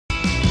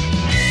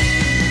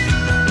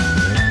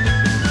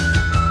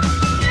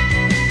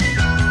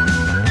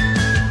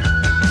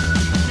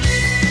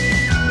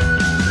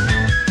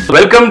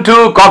Welcome to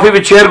coffee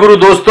with share गुरु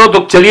दोस्तों। तो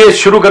चलिए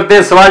शुरू करते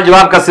हैं सवाल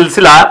जवाब का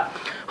सिलसिला।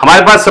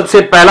 हमारे पास सबसे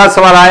पहला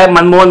सवाल आया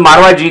मनमोहन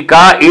मारवा जी का।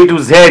 A to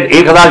Z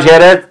 1000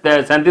 शेयर है,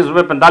 37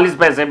 रुपए 45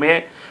 पैसे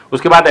में।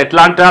 उसके बाद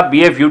Atlanta,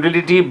 BF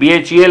utility,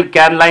 BHEL,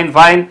 can line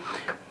fine,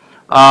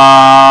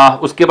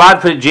 उसके बाद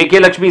फिर JK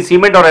लक्ष्मी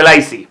सीमेंट और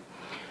LIC।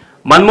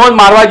 मनमोहन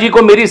मारवा जी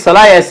को मेरी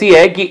सलाह ऐसी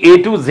है कि A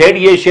to Z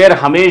ये शेयर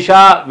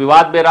हमेशा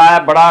विवाद में रहा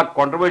है, बड़ा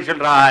कॉन्ट्रोवर्शियल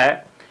रहा है,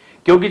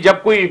 क्योंकि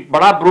जब कोई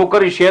बड़ा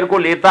ब्रोकर इस शेयर को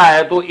लेता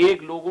है तो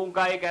एक लोगों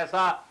का एक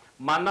ऐसा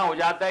मानना हो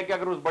जाता है कि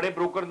अगर उस बड़े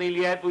ब्रोकर ने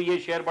लिया है तो ये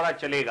शेयर बड़ा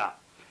चलेगा।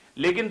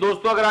 लेकिन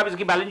दोस्तों अगर आप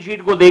इसकी बैलेंस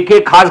शीट को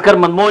देखें, खासकर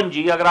मनमोहन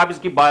जी अगर आप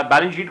इसकी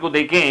बैलेंस शीट को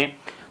देखें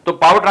तो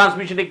पावर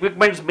ट्रांसमिशन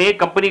इक्विपमेंट्स में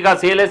कंपनी का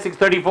सेल है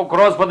 634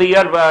 करोड़ फॉर द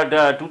ईयर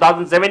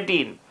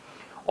 2017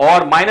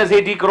 और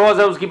 -80 करोड़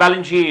है उसकी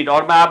बैलेंस शीट।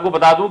 और मैं आपको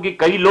बता दूं कि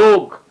कई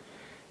लोग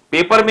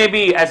पेपर में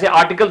भी ऐसे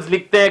आर्टिकल्स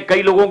लिखते हैं,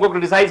 कई लोगों को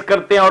क्रिटिसाइज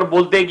करते हैं और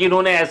बोलते हैं कि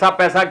इन्होंने ऐसा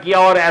पैसा किया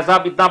और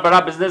ऐसा इतना बड़ा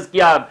बिजनेस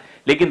किया,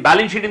 लेकिन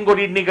बैलेंस शीट इनको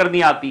रीड नहीं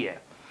करनी आती है।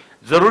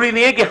 जरूरी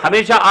नहीं है कि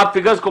हमेशा आप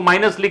फिगर्स को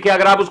माइनस लिखे,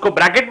 अगर आप उसको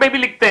ब्रैकेट में भी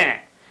लिखते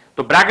हैं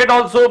तो ब्रैकेट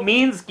ऑल्सो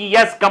मीन्स कि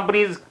यस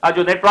कंपनीज का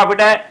जो नेट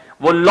प्रॉफिट है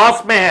वो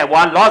लॉस में है,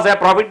 वहां लॉस है,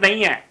 प्रॉफिट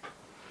नहीं है।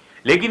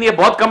 लेकिन ये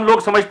बहुत कम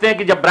लोग समझते हैं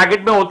कि जब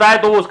ब्रैकेट में होता है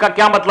तो उसका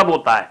क्या मतलब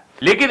होता है।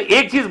 लेकिन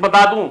एक चीज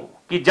बता दूं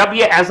कि जब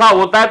ये ऐसा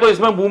होता है तो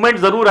इसमें मूवमेंट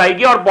जरूर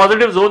आएगी और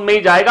पॉजिटिव जोन में ही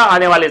जाएगा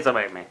आने वाले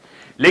समय में।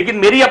 लेकिन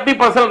मेरी अपनी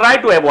personal Rai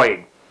to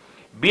avoid.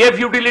 BF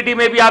utility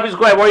में भी आप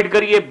इसको अवॉइड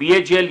करिए।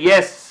 BHEL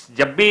यस,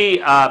 जब भी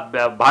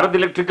Bharat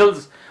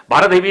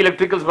heavy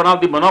electricals one of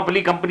the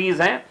monopoly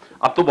companies हैं।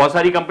 अब तो बहुत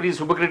सारी कंपनी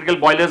सुपर क्रिटिकल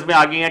बॉयलर्स में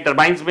आ गई हैं,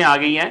 टर्बाइंस में आ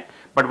गई हैं,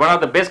 but one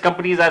of the best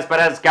companies as far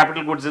as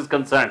capital goods is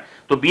concern.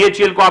 तो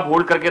BHEL को आप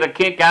होल्ड करके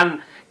रखें।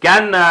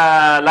 कैन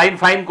लाइन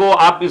फाइन को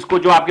आप इसको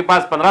जो आपके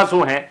पास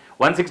 1500 है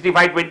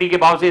 165.20 के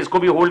भाव से इसको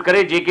भी होल्ड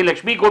करें। JK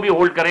लक्ष्मी को भी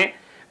होल्ड करें,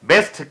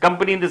 best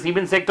company in the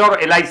cement sector,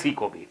 और LIC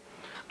को भी।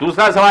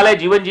 दूसरा सवाल है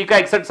जीवन जी का,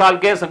 61 साल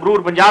के,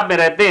 संगरूर पंजाब में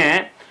रहते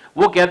हैं।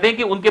 वो कहते हैं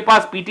कि उनके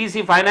पास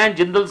PTC finance,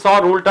 Jindal saw,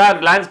 Rolta,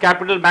 Reliance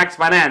capital, max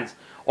finance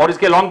और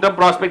इसके लॉन्ग टर्म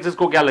प्रोस्पेक्ट्स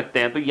इसको क्या लगते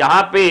हैं। तो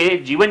यहां पे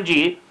जीवन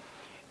जी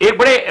एक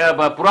बड़े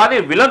पुराने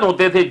विलन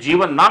होते थे,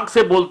 जीवन नाक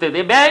से बोलते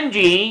थे बहन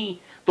जी,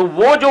 तो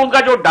वो जो उनका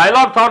जो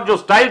डायलॉग था और जो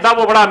स्टाइल था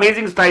वो बड़ा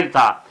अमेजिंग स्टाइल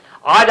था।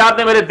 आज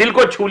आपने मेरे दिल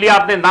को छू लिया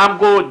अपने नाम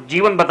को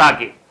जीवन बता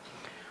के।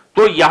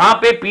 तो यहां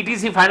पे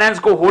PTC फाइनेंस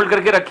को होल्ड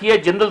करके रखिए,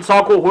 जिंदल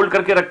सॉ को होल्ड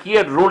करके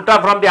रखिए, Rolta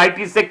from the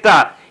IT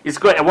sector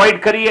इसको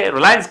अवॉइड करिए,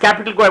 रिलायंस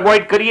कैपिटल को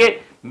अवॉइड करिए,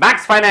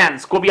 मैक्स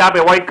फाइनेंस को भी आप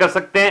अवॉइड कर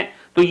सकते हैं।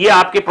 तो ये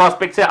आपके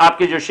प्रोस्पेक्ट से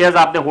आपके जो शेयर्स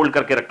आपने होल्ड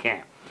करके रखे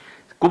हैं।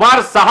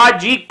 कुमार साहा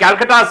जी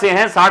कैलकाटा से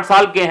हैं, 60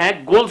 साल के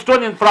हैं,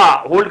 गोल्डस्टोन इंफ्रा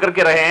होल्ड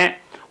करके रहे हैं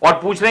और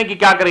पूछ रहे हैं कि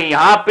क्या करें।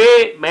 यहां पे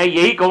मैं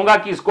यही कहूंगा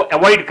कि इसको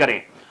अवॉइड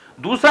करें।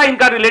 दूसरा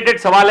इनका रिलेटेड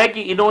सवाल है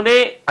कि इन्होंने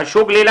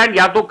अशोक लेलैंड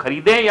या तो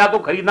खरीदे हैं या तो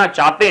खरीदना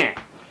चाहते हैं।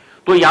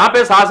 तो यहां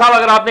पे साहब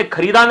अगर आपने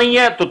खरीदा नहीं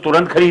है तो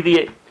तुरंत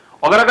खरीदिए,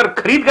 अगर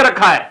खरीद कर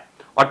रखा है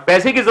और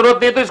पैसे की जरूरत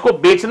नहीं है तो इसको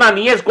बेचना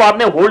नहीं है, इसको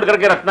आपने होल्ड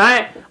करके रखना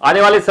है।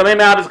 आने वाले समय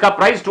में आप इसका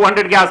प्राइस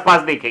 200 के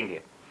आसपास देखेंगे।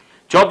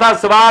 चौथा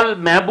सवाल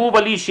महबूब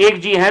अली शेख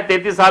जी हैं,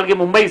 33 साल के,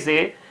 मुंबई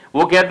से।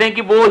 वो कहते हैं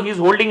कि वो he is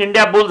holding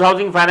India bulls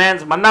housing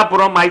finance,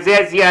 Manappuram,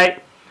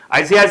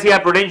 ICICI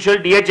prudential,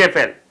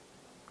 DHFL।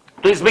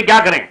 तो इसमें क्या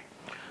करें।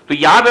 तो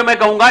यहां पे मैं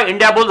कहूंगा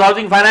इंडिया बुल्स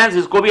हाउसिंग फाइनेंस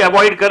इसको भी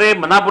अवॉइड करें,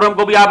 मन्नापुरम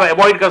को भी आप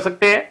अवॉइड कर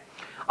सकते हैं,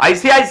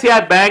 ICICI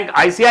बैंक,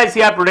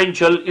 ICICI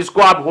प्रूडेंशियल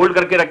इसको आप होल्ड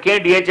करके रखें,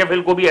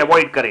 DHFL को भी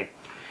अवॉइड करें।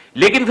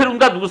 लेकिन फिर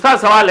उनका दूसरा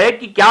सवाल है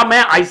कि क्या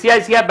मैं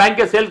ICICI बैंक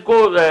के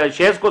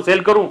शेयर्स को सेल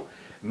करूं।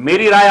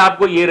 मेरी राय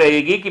आपको यह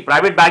रहेगी कि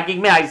प्राइवेट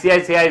बैंकिंग में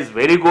ICICI इज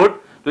वेरी गुड,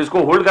 तो इसको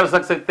होल्ड कर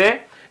सकते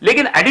हैं।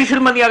 लेकिन एडिशनल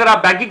मनी अगर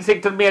आप बैंकिंग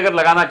सेक्टर में अगर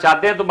लगाना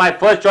चाहते हैं तो my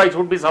first choice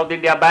would be south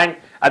India bank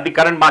at the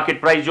current market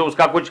price, जो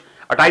उसका कुछ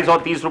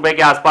 2830 रुपए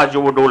के आसपास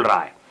जो वो डोल रहा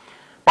है।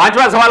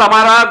 पांचवा सवाल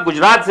हमारा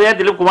गुजरात से है,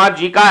 दिलीप कुमार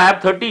जी का है,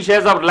 30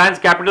 shares of Reliance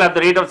capital at the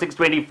rate of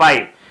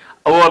 625।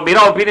 और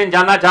मेरा ओपिनियन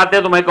जानना चाहते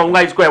हैं तो मैं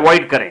कहूंगा इसको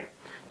अवॉइड करें।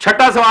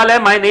 छठा सवाल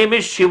है, my name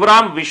is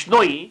Shivram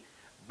Bishnoi,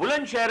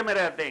 Bulandshahr में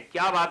रहते हैं,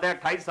 क्या बात है,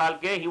 28 साल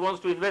के, he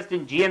wants to invest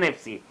in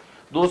GNFC।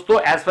 दोस्तों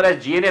as far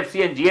as GNFC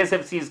and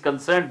GSFC is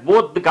concerned,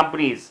 both the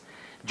companies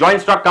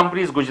joint stock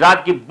companies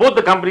Gujarat की, both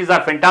the companies are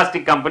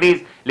fantastic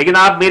companies. लेकिन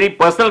आप मेरी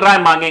पर्सनल राय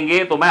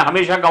मांगेंगे तो मैं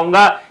हमेशा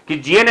कहूंगा कि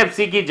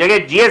GNFC की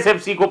जगह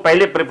GSFC को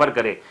पहले प्रेफर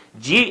करें।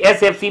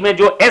 GSFC में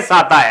जो S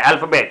आता है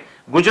alphabet,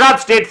 Gujarat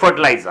state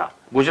fertiliser,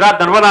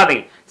 Gujarat Narmada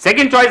नहीं,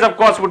 second choice of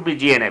course would be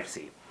GNFC।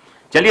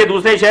 चलिए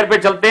दूसरे शेयर पे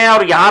चलते हैं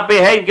और यहां पे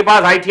है इनके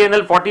पास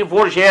ITNL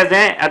 44 शेयर्स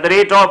हैं at the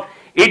rate of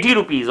 80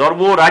 rupees. और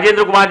वो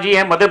राजेंद्र कुमार जी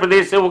हैं मध्य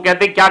प्रदेश से, वो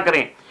कहते हैं क्या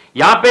करें।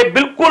 यहां पे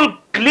बिल्कुल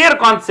clear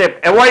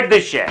concept, avoid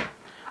this share.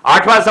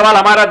 आठवां सवाल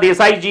हमारा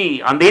देसाई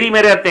जी अंधेरी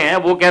में रहते हैं,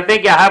 वो कहते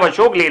हैं कि I have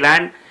Ashok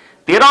Leyland,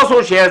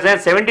 1300 shares हैं,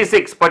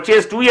 76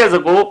 परचेज 2 years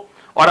ago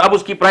और अब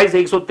उसकी प्राइस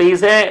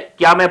 123 है,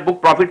 क्या मैं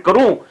बुक प्रॉफिट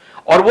करूं।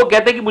 और वो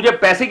कहते हैं कि मुझे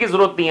पैसे की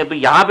जरूरत नहीं है। तो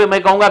यहां पे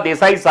मैं कहूंगा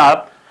देसाई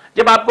साहब,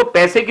 जब आपको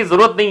पैसे की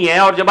जरूरत नहीं है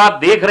और जब आप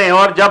देख रहे हैं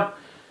और जब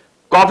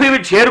कॉफी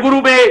विद शेयर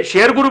गुरु में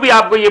शेयर गुरु भी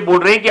आपको ये बोल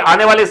रहे हैं कि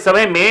आने वाले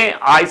समय में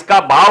इसका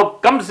भाव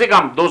कम से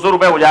कम 200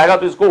 रुपए हो जाएगा,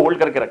 तो इसको होल्ड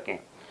करके रखें।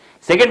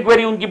 सेकंड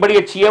क्वेरी उनकी बड़ी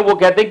अच्छी है, वो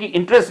कहते हैं कि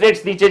इंटरेस्ट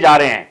रेट्स नीचे जा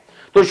रहे हैं,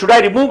 तो should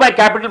I remove my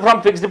capital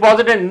from fixed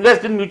deposit and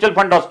invest in mutual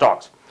fund और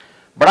स्टॉक्स?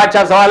 बड़ा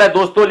अच्छा सवाल है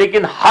दोस्तों,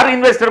 लेकिन हर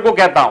इन्वेस्टर को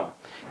कहता हूं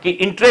कि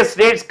इंटरेस्ट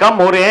रेट्स कम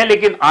हो रहे हैं,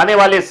 लेकिन आने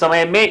वाले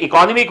समय में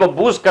इकोनॉमी को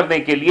बूस्ट करने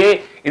के लिए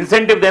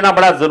इंसेंटिव देना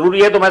बड़ा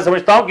जरूरी है। तो मैं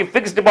समझता हूं कि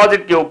फिक्स्ड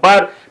डिपॉजिट के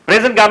ऊपर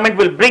present government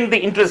will bring the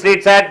interest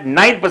rates eight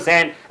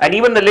 9% and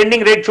even the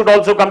lending rate should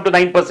also come to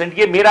 9%।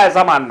 ये मेरा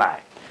ऐसा मानना है,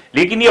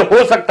 लेकिन ये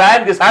हो सकता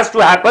है, this has to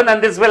happen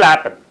and this will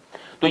happen.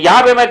 तो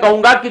यहां पे मैं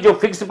कहूंगा कि जो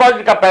फिक्स्ड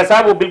डिपॉजिट का पैसा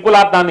है वो बिल्कुल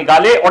आप ना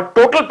निकाले, और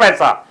टोटल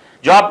पैसा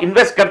जो आप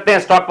इन्वेस्ट करते हैं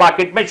स्टॉक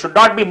मार्केट में should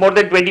not be more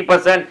than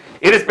 20%,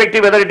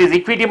 irrespective whether it is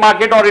equity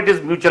market or it is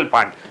mutual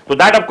fund. So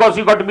that of course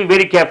you got to be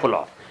very careful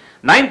of.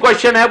 9th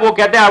question है, वो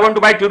कहते हैं I want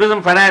to bye tourism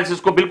finance,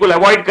 इसको बिल्कुल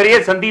avoid करिए।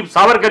 संदीप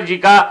सावरकर जी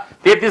का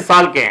 33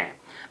 साल के हैं।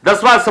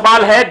 10वां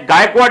सवाल है,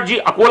 गायकवाड़ जी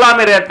अकोला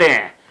में रहते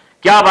हैं,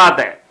 क्या बात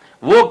है,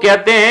 वो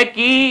कहते हैं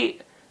कि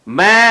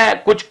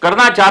मैं कुछ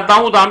करना चाहता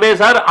हूं तांबे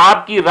सर,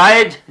 आपकी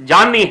राय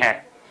जाननी है।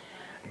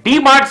 डी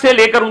मार्ट से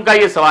लेकर उनका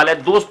यह सवाल है।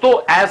 दोस्तों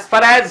एज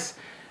फार एज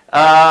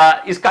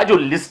इसका जो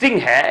लिस्टिंग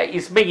है,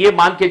 इसमें यह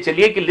मान के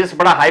चलिए कि लिस्ट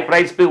बड़ा हाई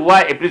प्राइस पे हुआ,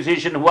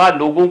 एप्रिसिएशन हुआ,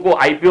 लोगों को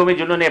आईपीओ में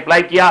जिन्होंने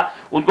अप्लाई किया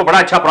उनको बड़ा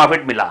अच्छा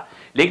प्रॉफिट मिला।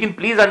 लेकिन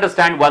प्लीज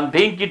अंडरस्टैंड वन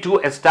थिंग कि to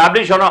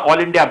establish on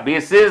all India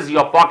basis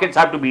your pockets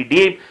have to be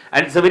deep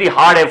and it's a very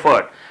hard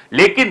effort.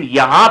 लेकिन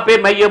यहां पे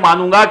मैं ये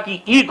मानूंगा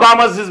कि e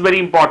commerce is very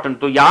important.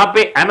 तो यहां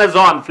पे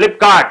Amazon,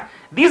 Flipkart,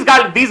 these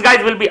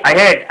guys will be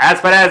ahead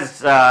as far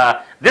as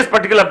this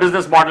particular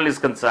business model is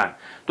concerned.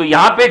 तो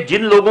यहां पे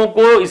जिन लोगों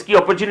को इसकी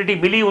अपॉर्चुनिटी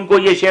मिली उनको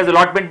ये शेयर्स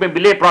अलॉटमेंट में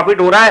मिले, प्रॉफिट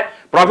हो रहा है,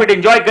 प्रॉफिट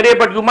एंजॉय करे,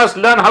 but you must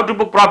learn how to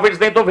book profits,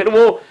 नहीं तो फिर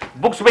वो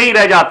बुक्स में ही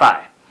रह जाता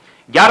है।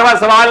 11वां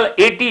सवाल,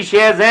 80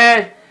 शेयर्स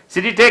हैं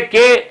सिटीटेक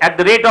के एट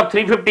द रेट ऑफ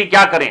 350,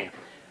 क्या करें?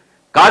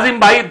 काजिम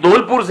भाई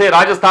धौलपुर से,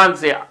 राजस्थान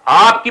से,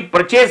 आपकी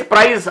परचेज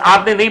प्राइस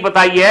आपने नहीं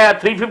बताई है,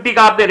 350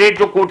 का आपने रेट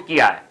जो कोट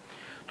किया है,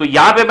 तो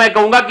यहां पे मैं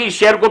कहूंगा कि इस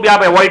शेयर को भी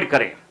आप अवॉइड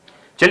करें।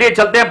 चलिए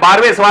चलते हैं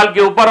 12वें सवाल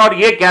के ऊपर, और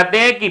ये कहते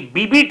हैं कि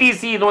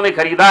बीबीटीसी इन्होंने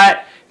खरीदा है,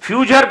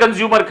 फ्यूचर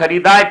कंज्यूमर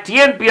खरीदा है,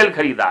 टीएनपीएल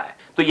खरीदा है।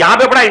 तो यहां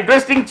पे बड़ा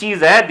इंटरेस्टिंग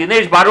चीज है,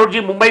 दिनेश बारोट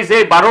जी मुंबई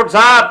से, बारोट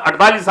साहब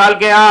 48 साल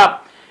के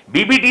आप,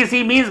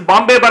 बीबीटीसी means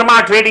Bombay Burma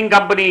trading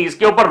company,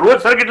 इसके ऊपर रोज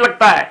सर्किट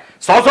लगता है,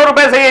 100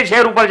 रुपए से ये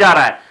शेयर ऊपर जा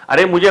रहा है।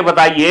 अरे मुझे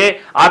बताइए,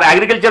 आप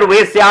एग्रीकल्चर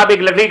वेस्ट से आप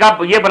एक लकड़ी का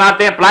ये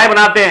बनाते हैं, प्लाई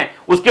बनाते हैं,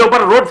 उसके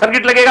ऊपर रोड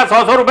सर्किट लगेगा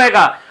 100 रुपए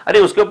का। अरे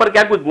उसके ऊपर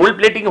क्या कोई गोल्ड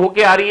प्लेटिंग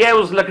होके आ रही है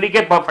उस लकड़ी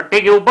के फट्टे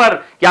के ऊपर,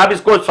 क्या आप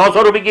इसको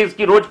 100 रुपए की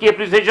इसकी रोज की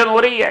एप्रिसिएशन हो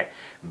रही है?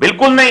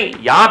 बिल्कुल नहीं।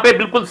 यहां पे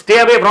बिल्कुल stay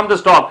away from the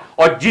stock,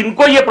 और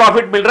जिनको ये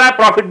प्रॉफिट मिल रहा है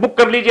प्रॉफिट बुक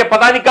कर लीजिए,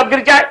 पता नहीं कब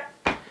गिर जाए।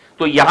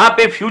 तो यहां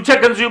पे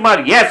future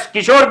consumer, yes,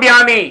 Kishore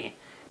Biyani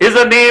is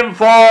a name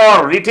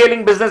for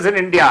retailing business in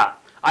India.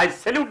 I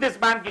salute this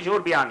man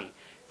Kishore Biyani.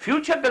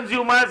 Future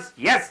consumers,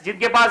 yes,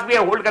 जिनके पास भी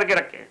है होल्ड करके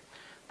रखें।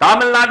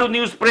 तमिलनाडु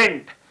न्यूज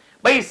प्रिंट,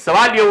 भाई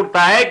सवाल ये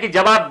उठता है कि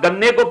जब आप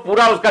गन्ने को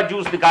पूरा उसका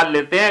जूस निकाल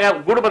लेते हैं,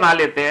 गुड़ बना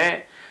लेते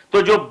हैं,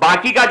 तो जो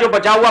बाकी का जो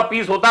बचा हुआ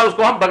पीस होता है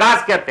उसको हम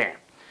बगास कहते हैं।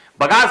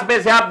 बगास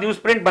में से आप न्यूज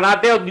प्रिंट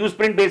बनाते हैं, और न्यूज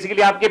प्रिंट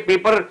बेसिकली आपके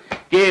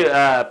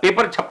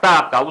पेपर छपता है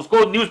आपका, उसको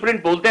न्यूज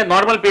प्रिंट बोलते हैं,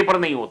 नॉर्मल पेपर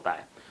नहीं होता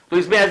है। तो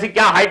इसमें ऐसी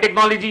क्या हाई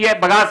टेक्नोलॉजी है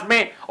बगास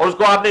में, और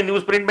उसको आपने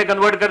न्यूज प्रिंट में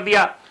कन्वर्ट कर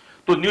दिया।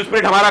 तो न्यूज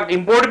प्रिंट हमारा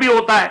इंपोर्ट भी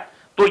होता है,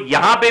 तो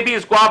यहां पे भी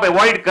इसको आप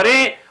अवॉइड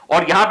करें।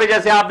 और यहां पे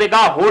जैसे आपने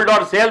कहा होल्ड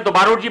और सेल, तो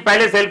बारोट जी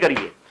पहले सेल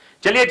करिए।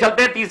 चलिए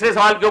चलते हैं तीसरे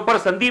सवाल के ऊपर।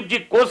 संदीप जी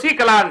कोसी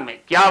कलान में,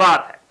 क्या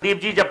बात है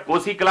संदीप जी, जब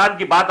कोसी कलान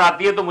की बात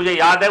आती है तो मुझे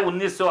याद है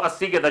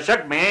 1980 के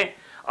दशक में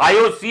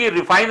आईओसी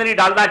रिफाइनरी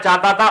डालना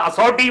चाहता था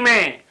असौटी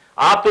में।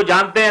 आप तो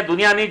जानते हैं,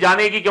 दुनिया नहीं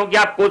जानेगी, क्योंकि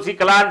आप कोसी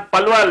कलान,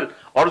 पलवल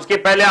और उसके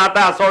पहले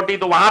आता है असौटी,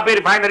 तो वहां पे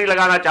रिफाइनरी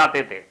लगाना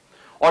चाहते थे।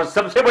 और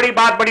सबसे बड़ी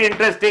बात बड़ी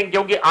इंटरेस्टिंग,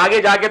 क्योंकि आगे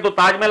जाके तो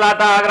ताजमहल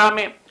आता है आगरा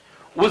में।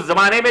 उस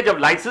जमाने में जब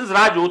लाइसेंस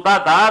राज होता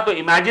था, तो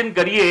इमेजिन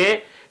करिए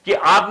कि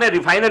आपने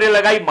रिफाइनरी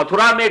लगाई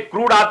मथुरा में,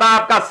 क्रूड आता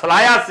आपका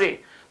सलाया से,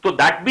 तो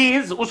दैट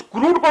मींस उस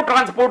क्रूड को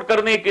ट्रांसपोर्ट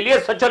करने के लिए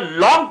सच a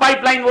long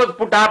pipeline was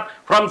put up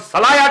from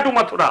सलाया to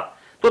Mathura.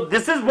 तो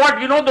this is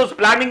what you know those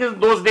planning in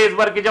those days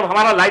वर, कि जब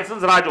हमारा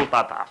लाइसेंस राज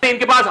होता था।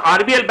 इनके पास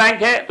आरबीएल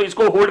बैंक है, तो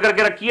इसको होल्ड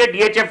करके रखिए।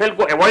 डीएचएफएल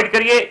को अवॉइड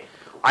करिए।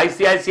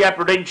 आईसीआईसीआई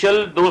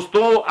प्रूडेंशियल,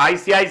 दोस्तों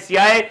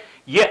आईसीआईसीआई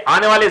ये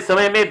आने वाले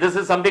समय में this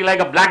is something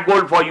like a black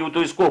gold for you,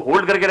 तो इसको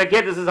होल्ड करके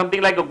रखिए। This is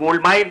something like a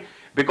gold mine,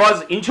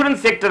 because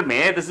insurance sector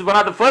में this is one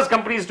of the first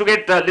companies to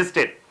get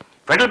listed.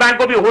 Federal bank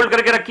को भी hold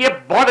करके रखिए,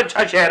 बहुत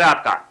अच्छा शेयर है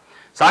आपका।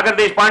 सागर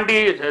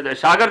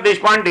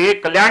देशपांडे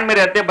कल्याण में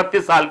रहते हैं,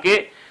 32 साल के,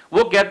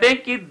 वो कहते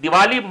हैं कि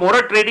दिवाली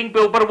मोहर ट्रेडिंग पे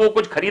ऊपर वो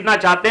कुछ खरीदना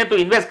चाहते हैं, तो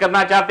इन्वेस्ट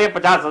करना चाहते हैं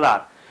 50,000।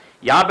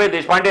 यहां पे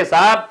देशपांडे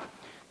साहब,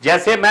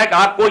 जैसे मैं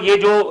आपको ये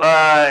जो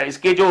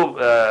इसके जो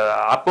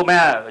आपको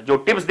मैं जो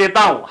टिप्स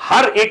देता हूं,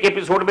 हर एक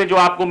एपिसोड में जो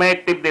आपको मैं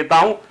एक टिप देता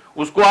हूं,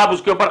 उसको आप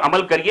उसके ऊपर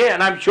अमल करिए,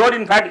 and I am sure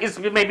in fact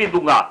इसमें भी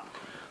दूंगा।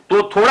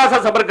 तो थोड़ा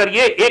सा सब्र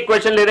करिए, एक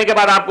क्वेश्चन लेने के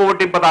बाद आपको वो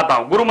टिप बताता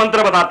हूं, गुरु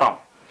मंत्र बताता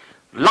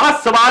हूं।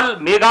 लास्ट सवाल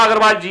मेघा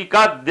अग्रवाल जी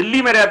का,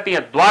 दिल्ली में रहती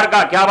हैं,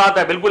 द्वारका, क्या बात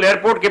है, बिल्कुल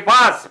एयरपोर्ट के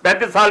पास,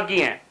 35 साल की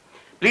हैं।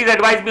 Please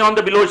advise me on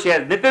the below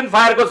share. Nitin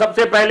fire को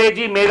सबसे पहले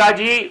जी, मेघा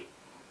जी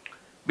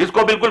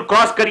इसको बिल्कुल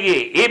क्रॉस करिए,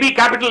 एबी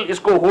कैपिटल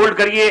इसको होल्ड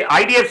करिए,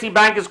 आईडीएफसी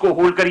बैंक इसको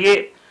होल्ड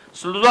करिए।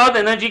 सुजात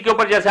एनर्जी के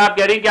ऊपर जैसे आप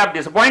कह रहे हैं कि आप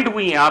डिसअपॉइंट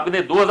हुई हैं,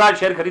 आपने 2000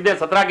 शेयर खरीदे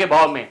 17 के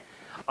भाव में,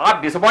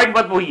 आप डिसअपॉइंट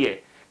मत हुई है,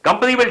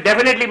 company will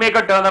definitely make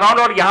a turn around,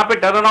 और यहां पे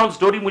टर्न अराउंड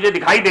स्टोरी मुझे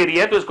दिखाई दे रही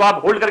है, तो इसको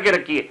आप होल्ड करके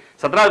रखिए।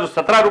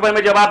 17 रुपए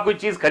में जब आप कोई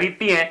चीज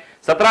खरीदती हैं,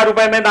 17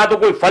 रुपए में ना तो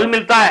कोई फल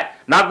मिलता है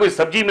ना कोई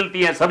सब्जी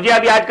मिलती है, सब्जियां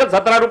भी आजकल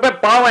 17 रुपए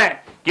पाव है,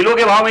 किलो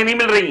के भाव में नहीं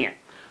मिल रही हैं,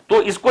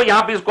 तो इसको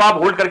यहां पे इसको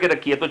आप होल्ड करके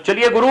रखिए। तो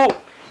चलिए गुरु,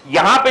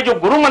 यहां पे जो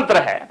गुरु मंत्र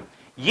है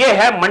ये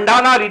है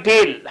मंडाना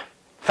रिटेल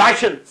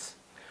फैशंस,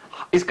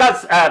 इसका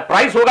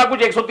प्राइस होगा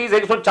कुछ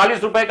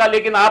 130-140 रुपए का,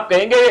 लेकिन आप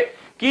कहेंगे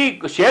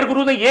कि शेयर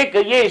गुरु ने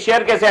ये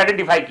शेयर कैसे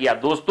आइडेंटिफाई किया?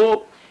 दोस्तों,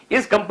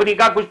 इस कंपनी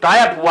का कुछ टाई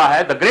अप हुआ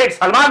है द ग्रेट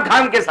सलमान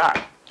खान के साथ,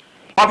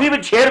 कॉफी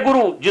विद शेयर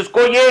गुरु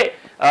जिसको ये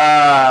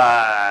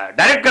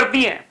डायरेक्ट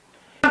करती हैं,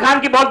 सलमान खान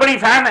की बहुत बड़ी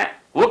फैन है,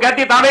 वो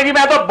कहती है तांबे जी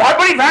मैं तो बहुत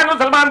बड़ी फैन हूं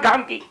सलमान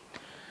खान की,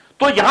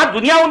 तो यहां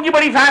दुनिया उनकी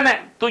बड़ी फैन है,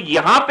 तो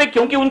यहां पे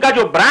क्योंकि उनका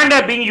जो ब्रांड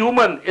है being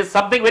human is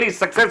something very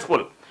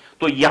successful,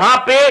 तो यहां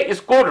पे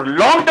इसको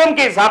लॉन्ग टर्म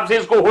के हिसाब से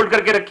इसको होल्ड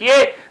करके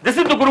रखिए। दिस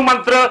इज द गुरु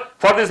मंत्र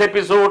for this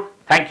episode.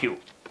 Thank you.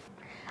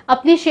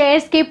 अपने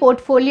शेयर्स के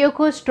पोर्टफोलियो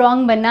को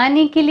स्ट्रॉन्ग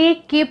बनाने के लिए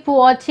keep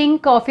watching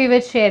coffee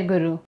with share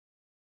Guru.